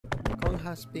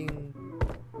has been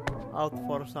out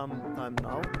for some time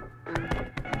now,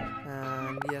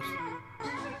 and yes.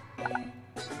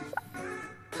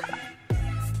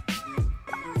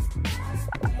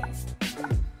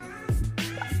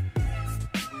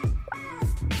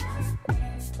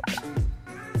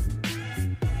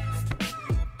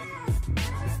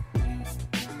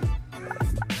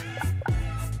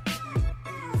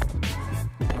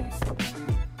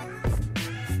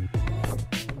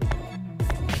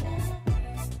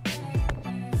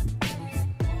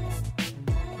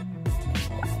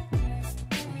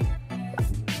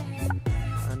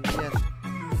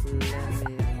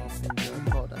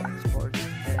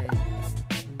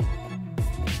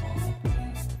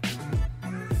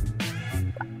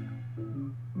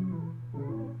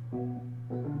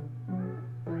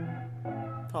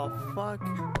 The fuck?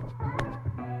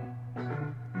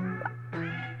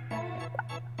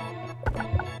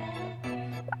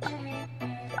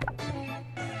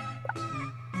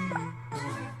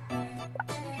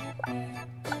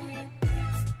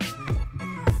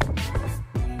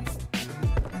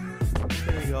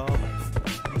 Here we go.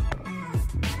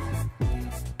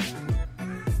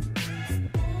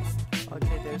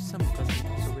 Okay, there's some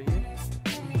cosmetics over here.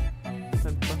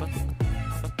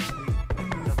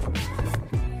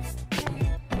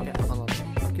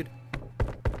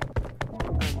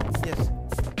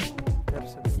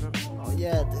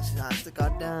 Yeah, this has the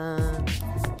goddamn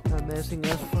amazing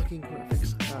ass fucking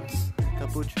graphics as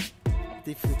capuch.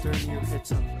 If you turn your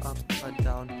headset upside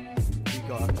down, you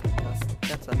got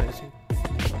that's amazing.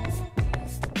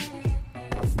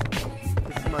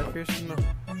 This is my first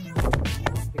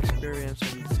experience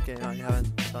on this game. I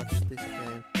haven't touched this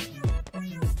game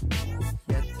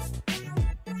yet.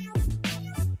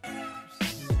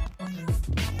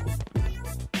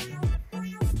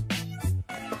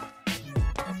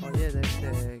 Yeah, there's the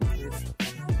glitch.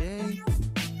 Yay!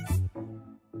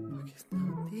 Look, it's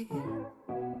down here.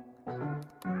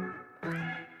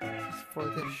 This is for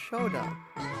the showdown.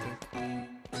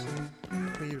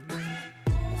 Weird.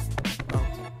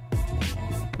 Out.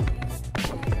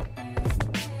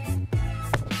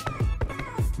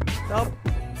 Nope.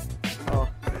 Oh.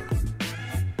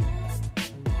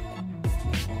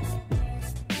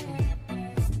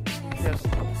 Yes.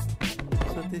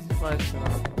 So this is why it's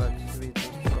not like sweet.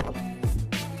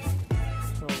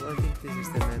 So I think this is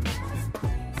the main map.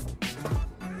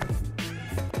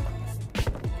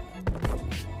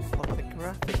 Oh, the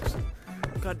graphics.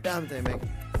 God damn, they make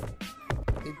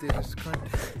it is kind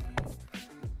of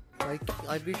like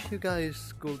I wish you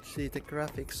guys could see the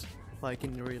graphics like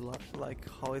in real life, like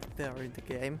how they are in the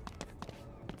game.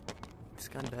 It's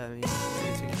kind of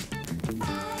amazing.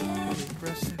 Really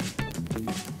impressive.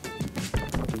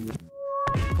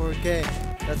 4K.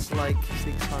 That's like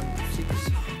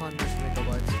 600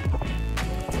 megabytes.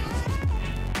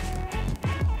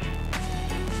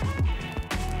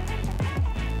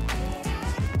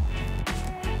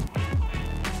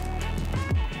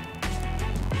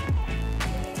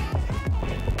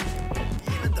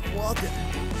 Even the water.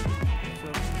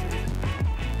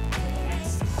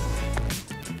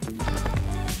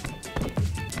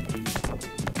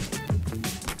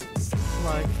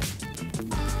 Like,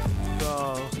 go.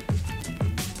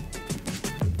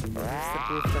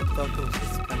 That Douglas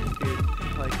is kind of good,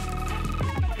 like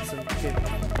some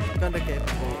kind of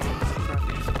capable of the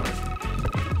graphics part.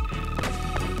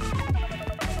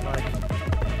 Like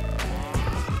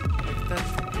that.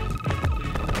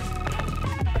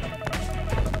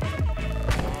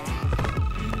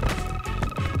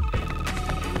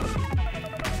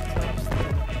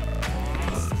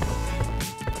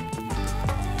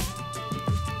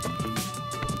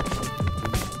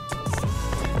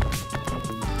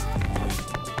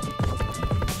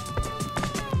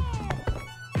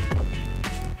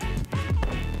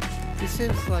 This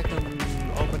seems like an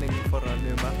opening for a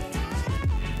new map.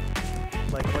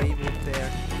 Like why you moved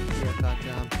there? Yeah,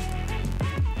 goddamn.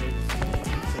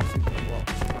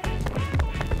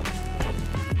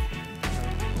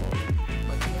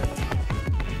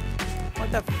 What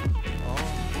the f? Oh.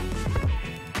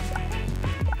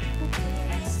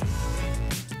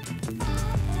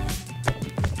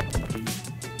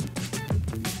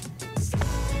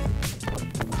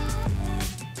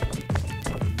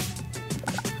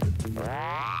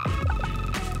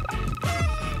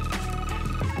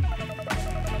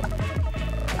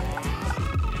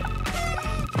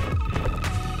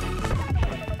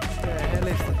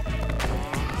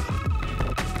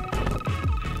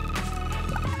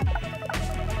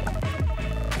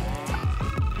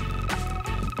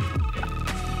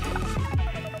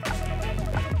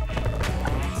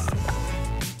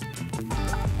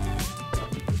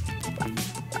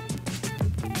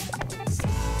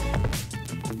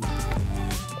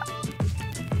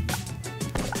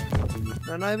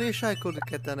 And I wish I could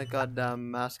get a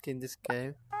goddamn mask in this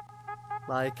game.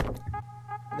 Like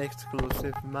an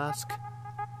exclusive mask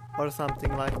or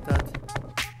something like that.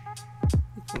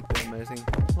 It would be amazing.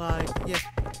 Like, yeah,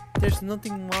 there's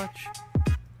nothing much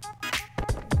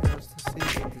else to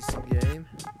see in this game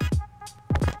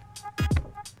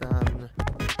than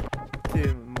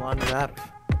one map.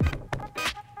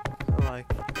 Like,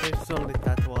 there's only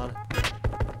that one.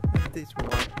 And this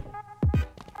one,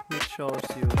 which shows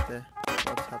you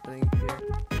what's happening here.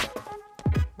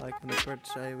 Like on a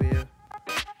bird's eye view.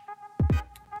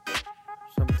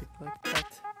 Something like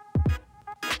that.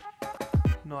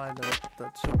 No, I know what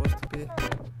that's supposed to be.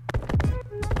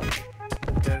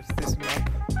 And there's this map.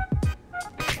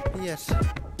 Yes.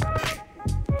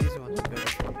 This one's good.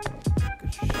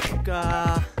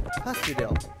 Past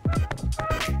video.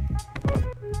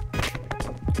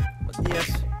 But yes.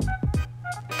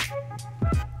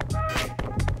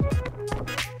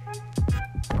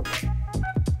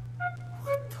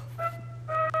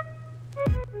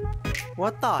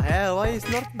 What the hell? Why is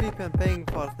NordVPN paying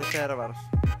for the servers?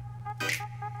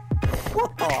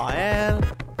 What the hell?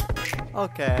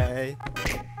 Okay.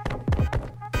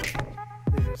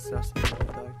 This is just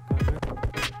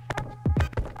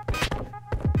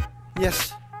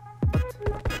yes.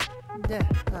 But yeah,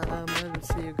 I will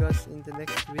see you guys in the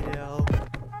next video.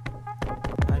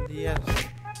 And yes,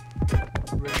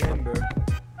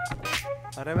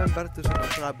 remember to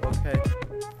subscribe, okay?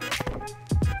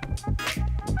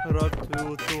 Road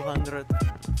to 200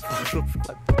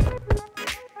 subscribers.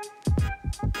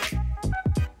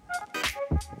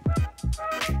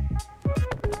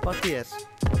 But yes,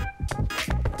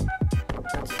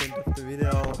 that's the end of the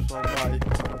video, so bye.